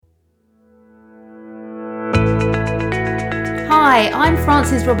Hi, I'm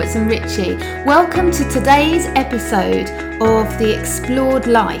Frances Robertson Ritchie. Welcome to today's episode of The Explored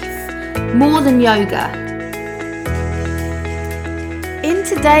Life, More Than Yoga. In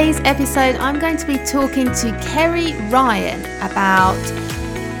today's episode, I'm going to be talking to Kerry Ryan about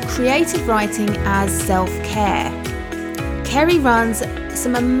creative writing as self-care. Kerry runs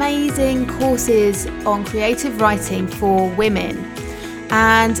some amazing courses on creative writing for women,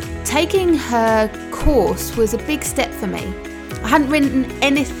 and taking her course was a big step for me. I hadn't written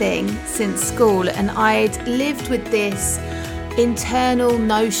anything since school, and I'd lived with this internal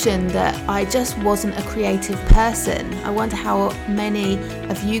notion that I just wasn't a creative person. I wonder how many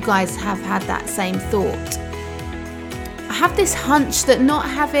of you guys have had that same thought. I have this hunch that not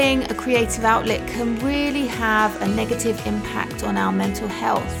having a creative outlet can really have a negative impact on our mental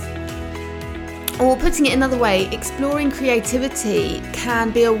health. Or putting it another way, exploring creativity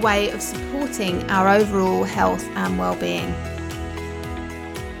can be a way of supporting our overall health and well-being.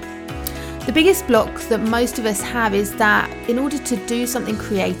 The biggest block that most of us have is that in order to do something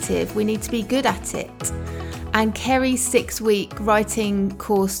creative, we need to be good at it. And Kerry's 6-week writing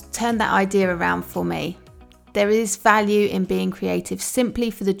course turned that idea around for me. There is value in being creative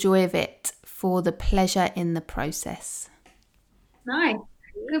simply for the joy of it, for the pleasure in the process. Nice.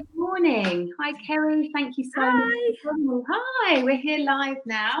 Good morning. Hi, Kerry. Thank you so much for coming. Hi, we're here live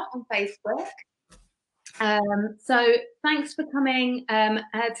now on Facebook. So thanks for coming to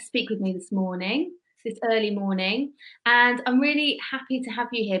speak with me this morning, this early morning. And I'm really happy to have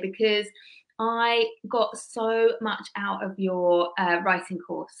you here because I got so much out of your writing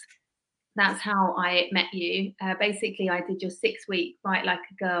course. That's how I met you. Basically, I did your 6-week Write Like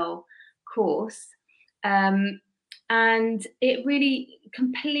a Girl course. And it really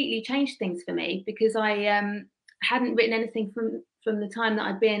completely changed things for me because I hadn't written anything from the time that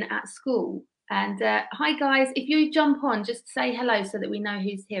I'd been at school. And hi guys, if you jump on, just say hello so that we know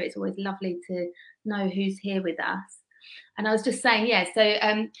who's here. It's always lovely to know who's here with us. And I was just saying,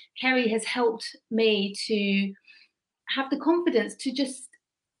 so Kerry has helped me to have the confidence to just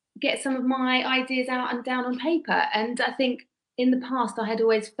get some of my ideas out and down on paper. And I think in the past I had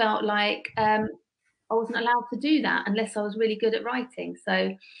always felt like I wasn't allowed to do that unless I was really good at writing.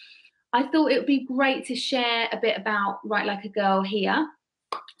 So I thought it would be great to share a bit about Write Like a Girl here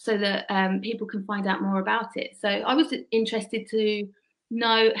so that people can find out more about it. So I was interested to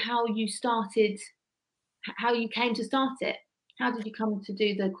know how you started, how you came to start it. How did you come to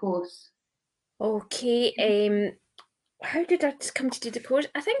do the course? Okay, how did I come to do the course?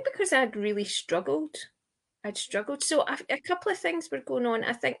 I think because I'd really struggled. So a couple of things were going on.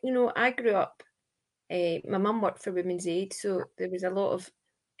 I think, I grew up, my mum worked for Women's Aid, so there was a lot of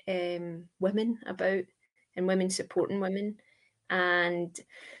women about and women supporting women. And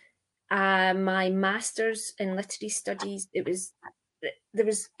my master's in literary studies, it was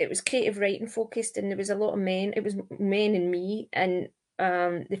creative writing focused, and there was a lot of men. It was men and me, and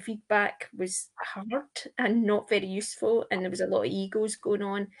the feedback was hard and not very useful, and there was a lot of egos going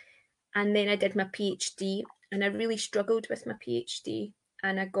on. And then I did my PhD, and I really struggled with my PhD,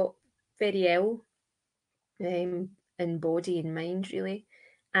 and I got very ill, in body and mind, really.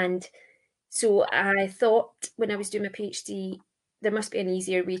 And so I thought when I was doing my PhD, there must be an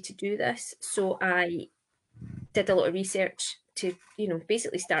easier way to do this. So I did a lot of research to,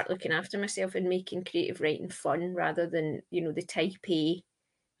 basically start looking after myself and making creative writing fun rather than, the type A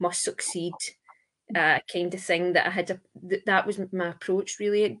must succeed kind of thing that I had. That was my approach,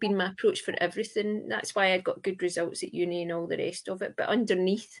 really. It'd been my approach for everything. That's why I got good results at uni and all the rest of it. But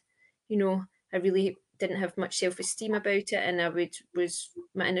underneath, I really didn't have much self-esteem about it, and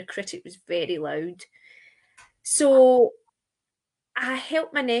my inner critic was very loud. So I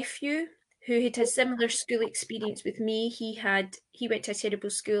helped my nephew, who had similar school experience with me. He went to a terrible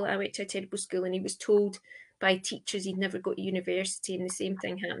school, I went to a terrible school, and he was told by teachers he'd never go to university, and the same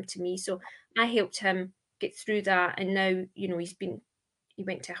thing happened to me. So I helped him get through that, and now, he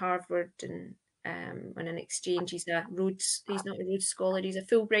went to Harvard and on an exchange. He's not a Rhodes Scholar, he's a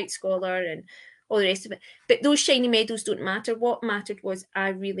Fulbright Scholar and all the rest of it. But those shiny medals don't matter. What mattered was I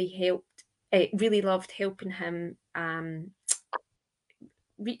really loved helping him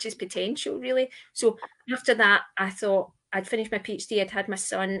reach his potential, really. So after that, I thought I'd finished my PhD, I'd had my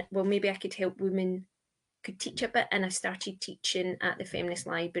son. Well, maybe I could help women, could teach a bit, and I started teaching at the Feminist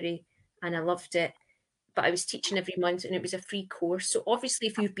Library, and I loved it. But I was teaching every month, and it was a free course. So obviously,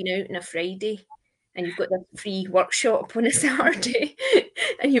 if you've been out on a Friday and you've got this free workshop on a Saturday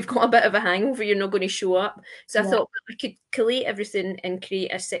and you've got a bit of a hangover, you're not going to show up. So I thought I could collate everything and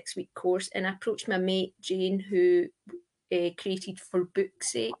create a 6-week course. And I approached my mate Jane, who created For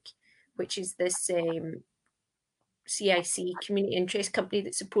Book's Sake, which is this CIC, Community Interest Company,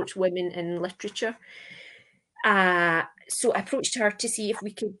 that supports women in literature. So I approached her to see if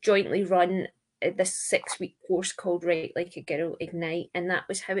we could jointly run this 6-week course called Write Like a Girl Ignite, and that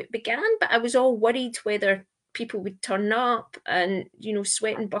was how it began. But I was all worried whether people would turn up and, you know,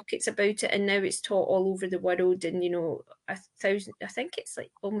 sweating buckets about it. And now it's taught all over the world, and, you know, 1,000, I think it's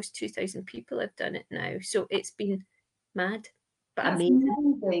like almost 2,000 people have done it now. So it's been mad, but That's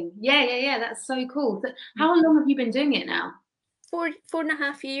amazing. amazing. Yeah. That's so cool. So how long have you been doing it now?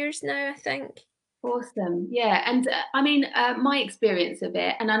 4.5 years now, I think. Awesome. Yeah. And I mean, my experience of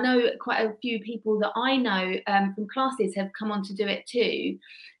it, and I know quite a few people that I know from classes have come on to do it too,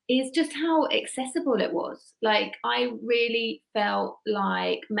 is just how accessible it was. Like, I really felt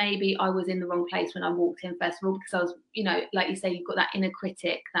like maybe I was in the wrong place when I walked in, first of all, because I was, you know, like you say, you've got that inner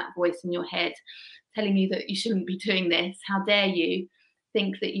critic, that voice in your head telling you that you shouldn't be doing this. How dare you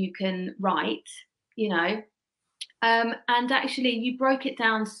think that you can write, you know? And actually, you broke it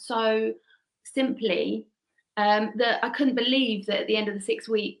down so simply that I couldn't believe that at the end of the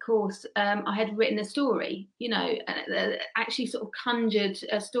 6-week course, I had written a story, you know, actually sort of conjured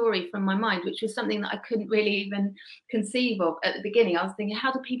a story from my mind, which was something that I couldn't really even conceive of at the beginning. I was thinking,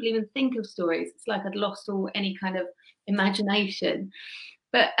 how do people even think of stories? It's like I'd lost all any kind of imagination.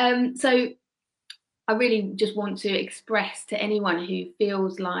 But so I really just want to express to anyone who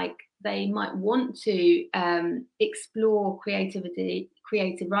feels like they might want to explore creative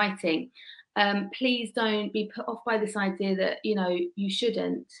writing. Please don't be put off by this idea that, you know, you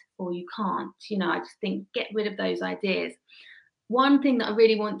shouldn't or you can't. You know, I just think get rid of those ideas. One thing that I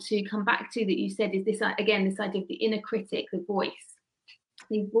really want to come back to that you said is this, again, this idea of the inner critic, the voice,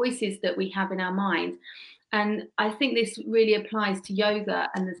 these voices that we have in our mind. And I think this really applies to yoga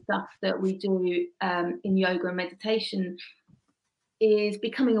and the stuff that we do in yoga and meditation, is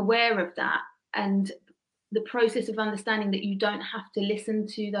becoming aware of that and the process of understanding that you don't have to listen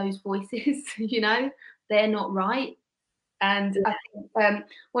to those voices. You know, they're not right. And I think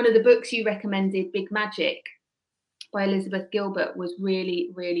one of the books you recommended, Big Magic by Elizabeth Gilbert, was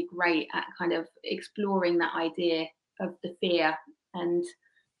really, really great at kind of exploring that idea of the fear, and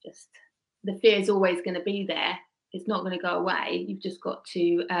just the fear is always going to be there. It's not going to go away. You've just got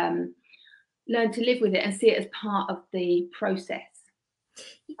to learn to live with it and see it as part of the process.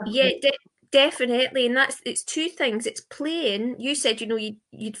 Yeah, definitely. And it's two things. It's playing. You said, you know,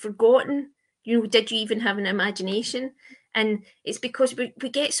 you'd forgotten, you know, did you even have an imagination? And it's because we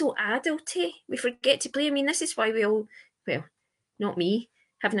get so adulty, we forget to play. I mean, this is why we all, well, not me,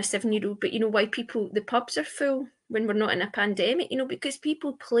 having a 7-year-old, but you know, why the pubs are full when we're not in a pandemic, you know, because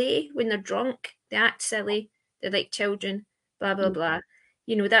people play when they're drunk, they act silly, they're like children, blah, blah, blah.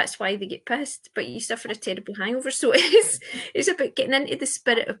 You know, that's why they get pissed, but you suffer a terrible hangover. So it's about getting into the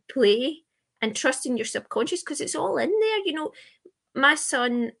spirit of play and trusting your subconscious, because it's all in there. You know, my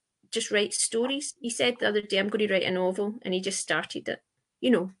son just writes stories. He said the other day, I'm going to write a novel, and he just started it.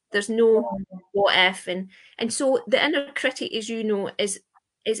 You know, there's no what if, and so the inner critic, as you know, is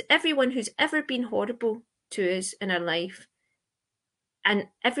everyone who's ever been horrible to us in our life.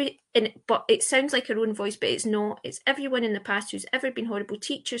 But it sounds like our own voice, but it's not. It's everyone in the past who's ever been horrible,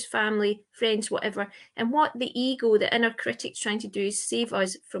 teachers, family, friends, whatever. And what the ego, the inner critic's trying to do is save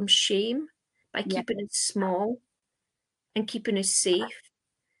us from shame by keeping us small and keeping us safe.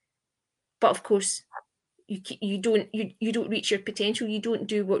 But of course, you don't reach your potential. You don't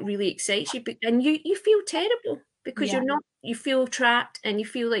do what really excites you, and you feel terrible because you feel trapped, and you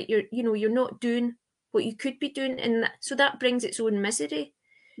feel like you're not doing what you could be doing, and so that brings its own misery.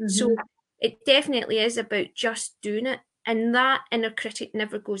 Mm-hmm. So it definitely is about just doing it, and that inner critic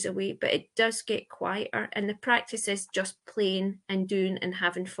never goes away, but it does get quieter, and the practice is just playing and doing and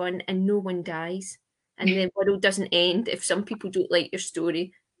having fun, and no one dies, and the world doesn't end if some people don't like your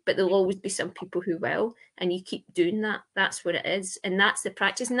story, but there'll always be some people who will, and you keep doing that. That's what it is, and that's the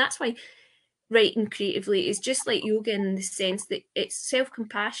practice, and that's why writing creatively is just like yoga, in the sense that it's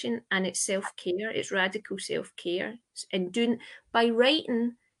self-compassion and it's self-care. It's radical self-care, and by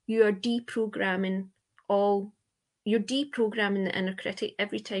writing, you are deprogramming the inner critic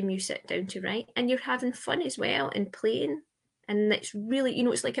every time you sit down to write, and you're having fun as well and playing, and it's really, you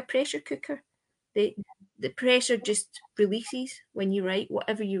know, it's like a pressure cooker. The pressure just releases when you write,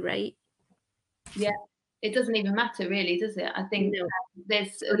 whatever you write. Yeah, it doesn't even matter really, does it? I think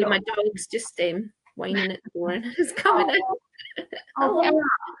there's Sorry, my dog's just whining at the door and it's coming in.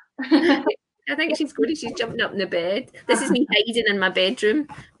 I think she's jumping up in the bed. This is me hiding in my bedroom,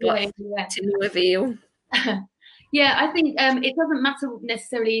 but to no avail. Yeah, I think it doesn't matter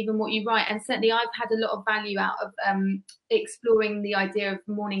necessarily even what you write, and certainly I've had a lot of value out of exploring the idea of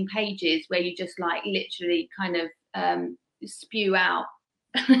morning pages, where you just like literally kind of spew out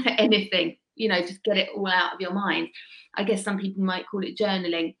anything, just get it all out of your mind. I guess some people might call it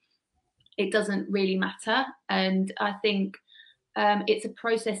journaling. It doesn't really matter. And I think it's a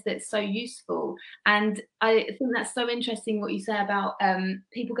process that's so useful. And I think that's so interesting what you say about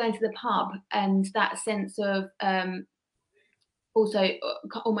people going to the pub and that sense of also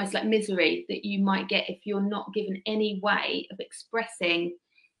almost like misery that you might get if you're not given any way of expressing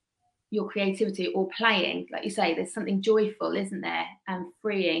your creativity or playing. Like you say, there's something joyful, isn't there, and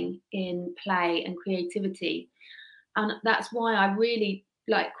freeing in play and creativity. And that's why I really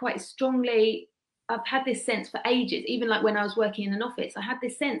quite strongly, I've had this sense for ages, even like when I was working in an office, I had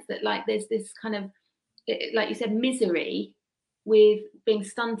this sense that there's this kind of, like you said, misery with being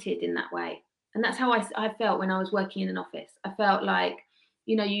stunted in that way. And that's how I felt when I was working in an office. I felt like,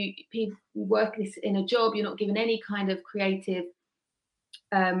 people work this in a job, you're not given any kind of creative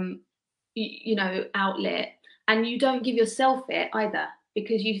outlet, and you don't give yourself it either,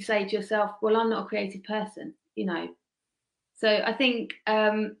 because you say to yourself, well, I'm not a creative person. So I think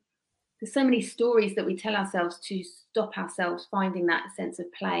there's so many stories that we tell ourselves to stop ourselves finding that sense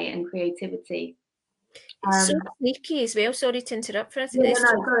of play and creativity. It's so sneaky as well. Sorry to interrupt for a second.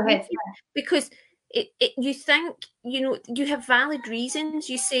 No, go ahead. Yeah. Because you think, you have valid reasons.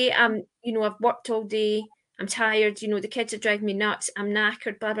 You say, I've worked all day, I'm tired, the kids are driving me nuts, I'm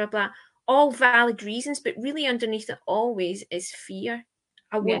knackered, blah, blah, blah. All valid reasons, but really underneath it always is fear.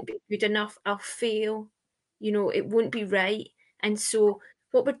 I won't be good enough, I'll fail, it won't be right. And so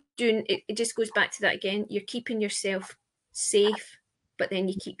what we're doing, it just goes back to that again. You're keeping yourself safe, but then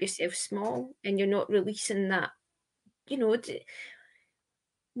you keep yourself small, and you're not releasing that,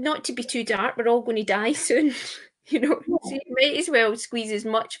 not to be too dark, we're all going to die soon, so you might as well squeeze as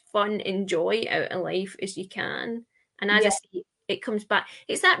much fun and joy out of life as you can. And as I say, it comes back.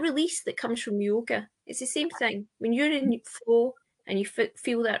 It's that release that comes from yoga. It's the same thing. When you're in flow and you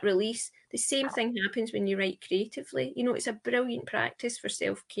feel that release, the same thing happens when you write creatively. It's a brilliant practice for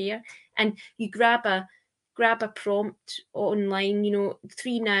self-care. And you grab a prompt online,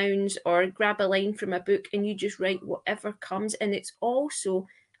 3 nouns, or grab a line from a book, and you just write whatever comes. And it's also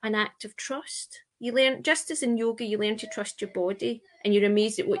an act of trust. You learn, just as in yoga, you learn to trust your body, and you're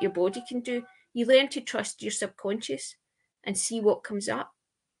amazed at what your body can do. You learn to trust your subconscious and see what comes up.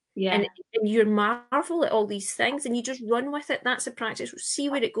 Yeah. And you marvel at all these things, and you just run with it. That's a practice. See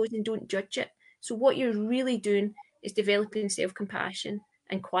where it goes and don't judge it. So what you're really doing is developing self-compassion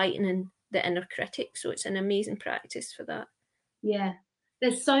and quietening the inner critic. So it's an amazing practice for that. Yeah.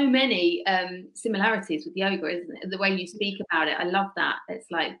 There's so many similarities with yoga, isn't it? The way you speak about it, I love that. It's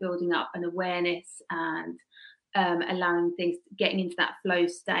like building up an awareness and allowing things, getting into that flow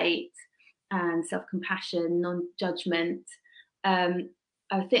state, and self-compassion, non-judgment. I've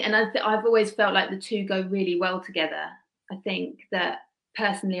always felt like the two go really well together. I think that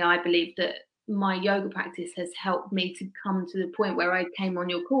personally, I believe that my yoga practice has helped me to come to the point where I came on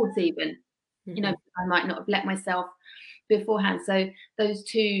your course even. I might not have let myself beforehand. So those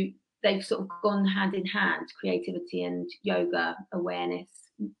two, they've sort of gone hand in hand, creativity and yoga, awareness,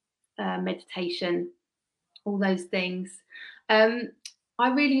 meditation, all those things. I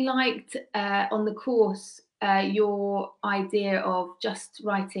really liked on the course your idea of just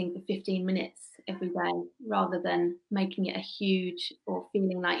writing for 15 minutes every day, rather than making it a huge, or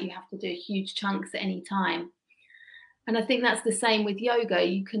feeling like you have to do huge chunks at any time. And I think that's the same with yoga.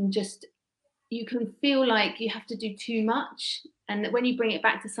 You can feel like you have to do too much, and that when you bring it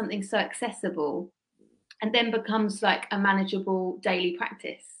back to something so accessible, and then becomes like a manageable daily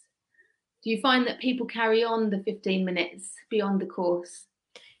practice. Do you find that people carry on the 15 minutes beyond the course?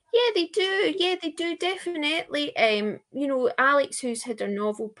 Yeah, they do. Yeah, they do, definitely. Alex, who's had her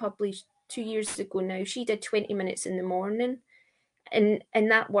novel published 2 years ago now, she did 20 minutes in the morning. And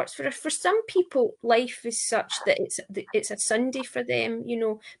that works for her. For some people, life is such that it's a Sunday for them,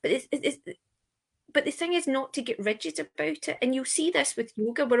 but the thing is not to get rigid about it. And you'll see this with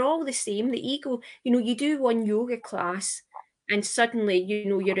yoga. We're all the same. The ego, you do one yoga class and suddenly,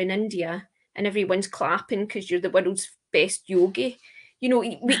 you're in India and everyone's clapping because you're the world's best yogi.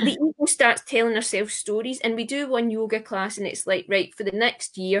 The ego starts telling ourselves stories, and we do one yoga class and it's like, right, for the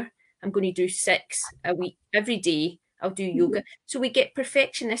next year, I'm going to do 6 a week. Every day I'll do yoga. So we get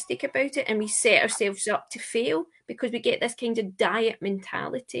perfectionistic about it, and we set ourselves up to fail because we get this kind of diet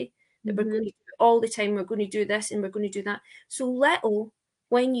mentality that we're going to do it all the time. We're going to do this and we're going to do that. So little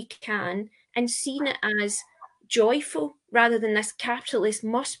when you can, and seeing it as joyful rather than this capitalist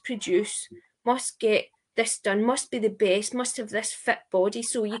must produce, must get this done, must be the best, must have this fit body.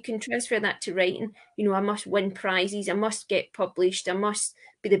 So you can transfer that to writing. I must win prizes, I must get published, I must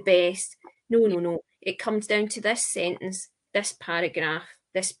be the best. No. it comes down to this sentence, this paragraph,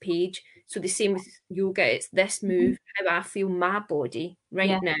 this page. So the same with yoga, it's this move, how I feel my body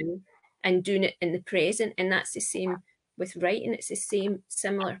right now, and doing it in the present. And that's the same with writing. It's the same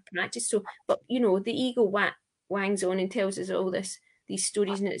similar practice. So, but the ego wangs on and tells us all these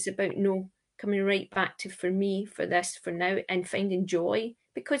stories, and it's about coming right back to, for me, for this, for now, and finding joy,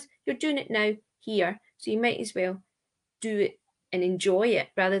 because you're doing it now here, so you might as well do it and enjoy it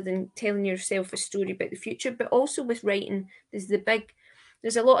rather than telling yourself a story about the future. But also with writing, there's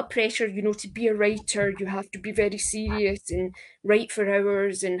a lot of pressure, to be a writer. You have to be very serious and write for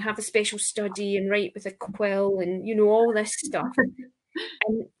hours and have a special study and write with a quill and all this stuff.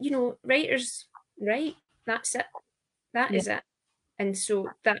 And writers write. That's it. That is it. And so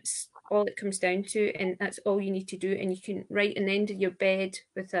that's all it comes down to, and that's all you need to do. And you can write on the end of your bed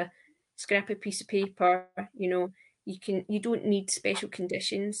with a scrappy piece of paper. You don't need special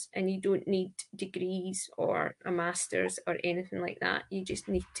conditions, and you don't need degrees or a master's or anything like that. You just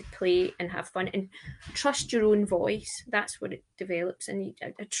need to play and have fun and trust your own voice. That's what it develops, and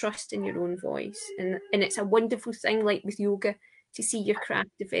a trust in your own voice. And it's a wonderful thing, like with yoga, to see your craft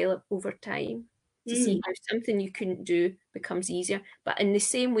develop over time, to see how something you couldn't do becomes easier. But in the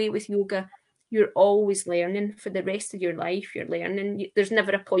same way with yoga, you're always learning for the rest of your life. You're learning. There's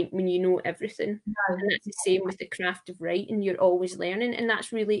never a point when you know everything. No. And that's the same with the craft of writing. You're always learning, and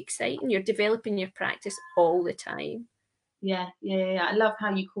that's really exciting. You're developing your practice all the time. Yeah. I love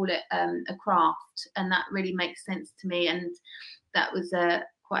how you call it a craft, and that really makes sense to me. And that was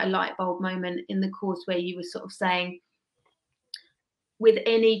quite a light bulb moment in the course where you were sort of saying, with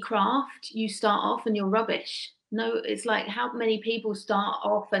any craft, you start off and you're rubbish. No, it's like how many people start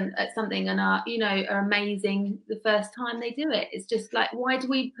off and at something and are amazing the first time they do it. It's just like, why do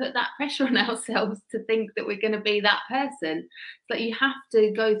we put that pressure on ourselves to think that we're going to be that person? It's like you have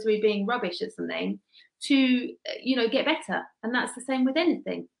to go through being rubbish at something to get better, and that's the same with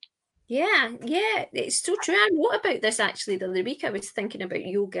anything. Yeah, it's so true. I wrote about this actually the other week. I was thinking about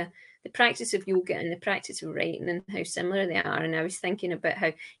yoga, the practice of yoga and the practice of writing, and how similar they are. And I was thinking about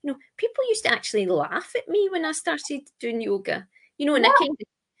how, people used to actually laugh at me when I started doing yoga, and I kind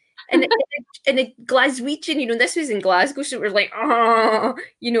of, in a Glaswegian, this was in Glasgow, so it was like, a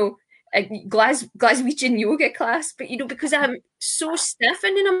Glaswegian yoga class, but because I'm so stiff,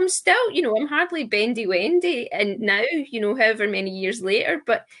 and I'm still, I'm hardly bendy wendy, and now, however many years later,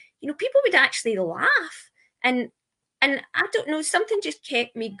 but people would actually laugh, and I don't know, something just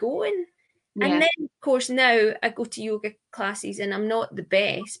kept me going. Yeah. And then, of course, now I go to yoga classes, and I'm not the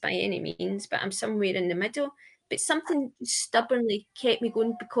best by any means, but I'm somewhere in the middle. But something stubbornly kept me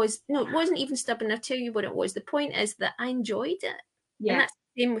going, because it wasn't even stubborn. I'll tell you what it was. The point is that I enjoyed it. Yeah. And that's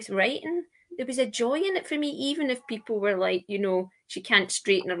the same with writing. There was a joy in it for me, even if people were like, she can't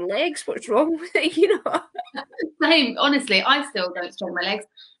straighten her legs. What's wrong with it? Same. Honestly, I still don't straighten my legs,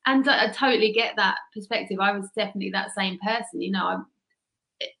 and I totally get that perspective. I was definitely that same person.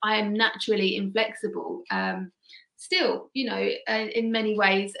 I am naturally inflexible. Still, in many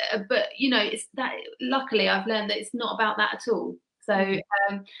ways, but it's that. Luckily, I've learned that it's not about that at all. So,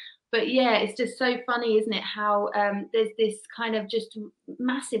 but yeah, it's just so funny, isn't it? How there's this kind of just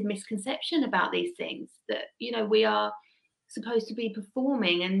massive misconception about these things, that we are supposed to be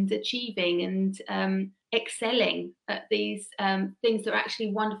performing and achieving and excelling at these things that are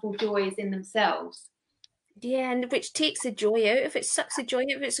actually wonderful joys in themselves. Yeah, and which takes the joy out of it, sucks the joy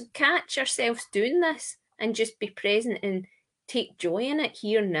out of it. So catch ourselves doing this and just be present and take joy in it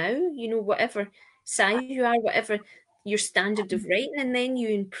here now, whatever size you are, whatever your standard of writing, and then you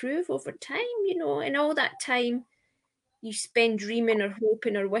improve over time, and all that time you spend dreaming or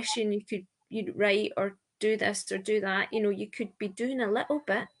hoping or wishing you'd write or do this or do that, you could be doing a little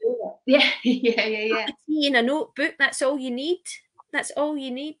bit. Yeah. A key in a notebook, that's all you need. That's all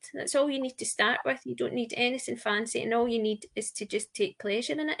you need. That's all you need to start with. You don't need anything fancy, and all you need is to just take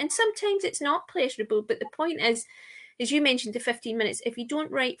pleasure in it. And sometimes it's not pleasurable, but the point is, as you mentioned, the 15 minutes, if you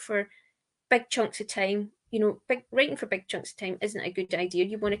don't write for big chunks of time, writing for big chunks of time isn't a good idea.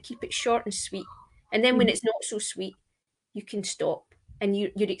 You want to keep it short and sweet. And then when it's not so sweet, you can stop, and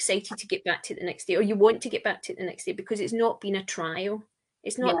you're excited to get back to it the next day, or you want to get back to it the next day, because it's not been a trial.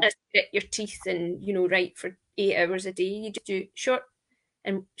 It's not just grit your teeth and write for 8 hours a day. You just do short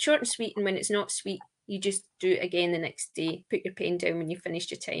and sweet, and when it's not sweet, you just do it again the next day. Put your pen down when you finished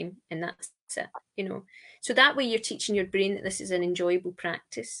your time, and that's it. So that way you're teaching your brain that this is an enjoyable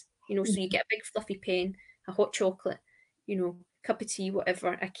practice. So you get a big fluffy pen, a hot chocolate, cup of tea,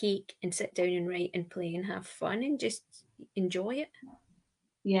 whatever, a cake, and sit down and write and play and have fun and just enjoy it.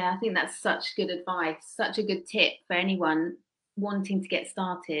 Yeah, I think that's such good advice, such a good tip for anyone wanting to get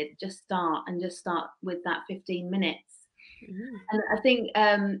started, just start with that 15 minutes. Mm. And I think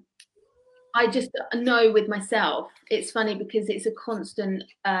I just know with myself, it's funny because it's a constant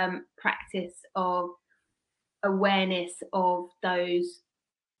practice of awareness of those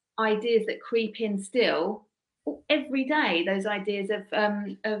ideas that creep in still every day, those ideas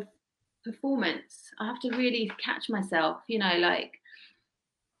of performance. I have to really catch myself, like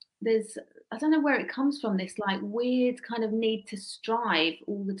I don't know where it comes from, this like weird kind of need to strive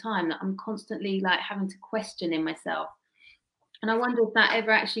all the time that I'm constantly like having to question in myself. And I wonder if that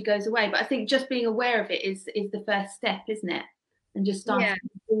ever actually goes away. But I think just being aware of it is the first step, isn't it? And just starting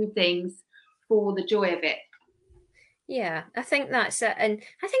to do things for the joy of it. Yeah, I think that's it. And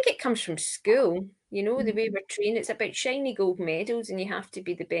I think it comes from school, the way we're trained. It's about shiny gold medals and you have to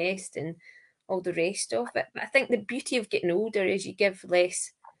be the best and all the rest of it. But I think the beauty of getting older is you give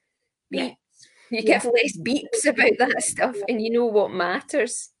less beeps. Yeah. You give less beeps about that stuff and you know what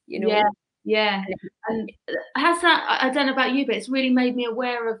matters, Yeah. And has that, I don't know about you, but it's really made me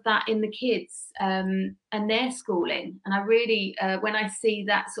aware of that in the kids and their schooling. And I really, when I see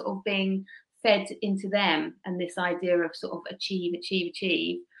that sort of being fed into them and this idea of sort of achieve,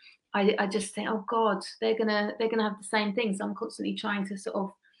 I just think, oh God, they're gonna have the same things. So I'm constantly trying to sort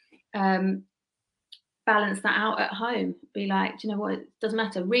of balance that out at home. Be like, do you know what? It doesn't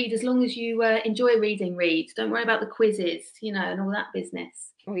matter. Read as long as you enjoy reading. Read. Don't worry about the quizzes, and all that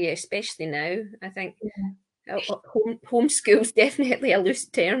business. Oh yeah, especially now. I think homeschool's definitely a loose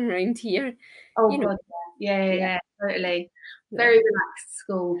term around here. Oh God, yeah, totally. Very relaxed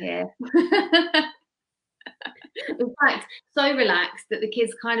school here. In fact, so relaxed that the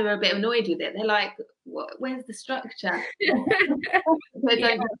kids kind of are a bit annoyed with it. They're like, where's the structure? They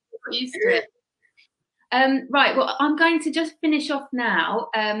don't get used to it. Right, well, I'm going to just finish off now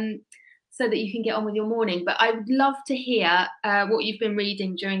so that you can get on with your morning. But I would love to hear what you've been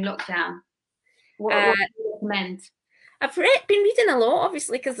reading during lockdown. What do you recommend? I've been reading a lot,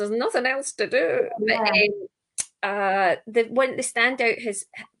 obviously, because there's nothing else to do. Yeah. But the standout has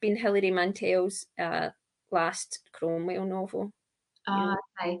been Hilary Mantel's last Cromwell novel.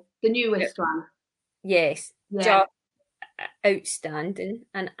 Okay, the newest one. Yes, yeah. Just outstanding,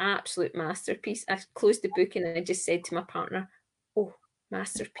 an absolute masterpiece. I closed the book and I just said to my partner, "Oh,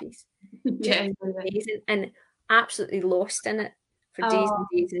 masterpiece!" Yeah, amazing, and absolutely lost in it for days and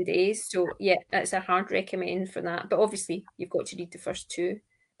days and days. So yeah, that's a hard recommend for that. But obviously, you've got to read the first two.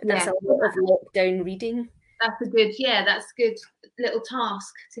 But that's a lot of lockdown reading. That's a good little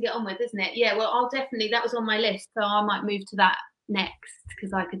task to get on with, isn't it? Yeah, well, that was on my list, so I might move to that next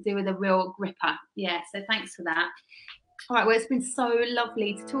because I could do with a real gripper. Yeah, so thanks for that. All right, well, it's been so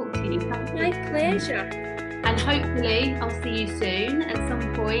lovely to talk to you. My pleasure. And hopefully I'll see you soon at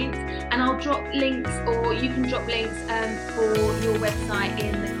some point. And I'll drop links, or you can drop links for your website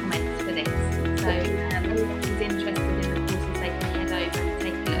in the comments for this. So anyone who's interested in the courses, they can head over and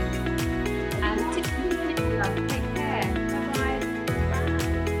take a look. And take care. Bye-bye.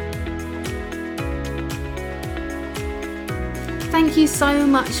 Thank you so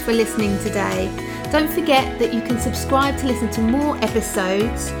much for listening today. Don't forget that you can subscribe to listen to more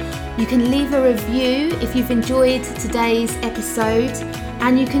episodes. You can leave a review if you've enjoyed today's episode,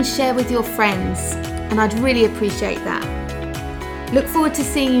 and you can share with your friends, and I'd really appreciate that. Look forward to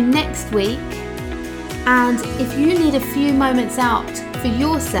seeing you next week, and if you need a few moments out for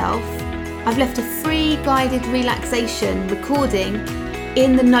yourself, I've left a free guided relaxation recording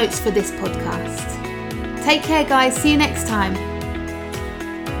in the notes for this podcast. Take care, guys. See you next time.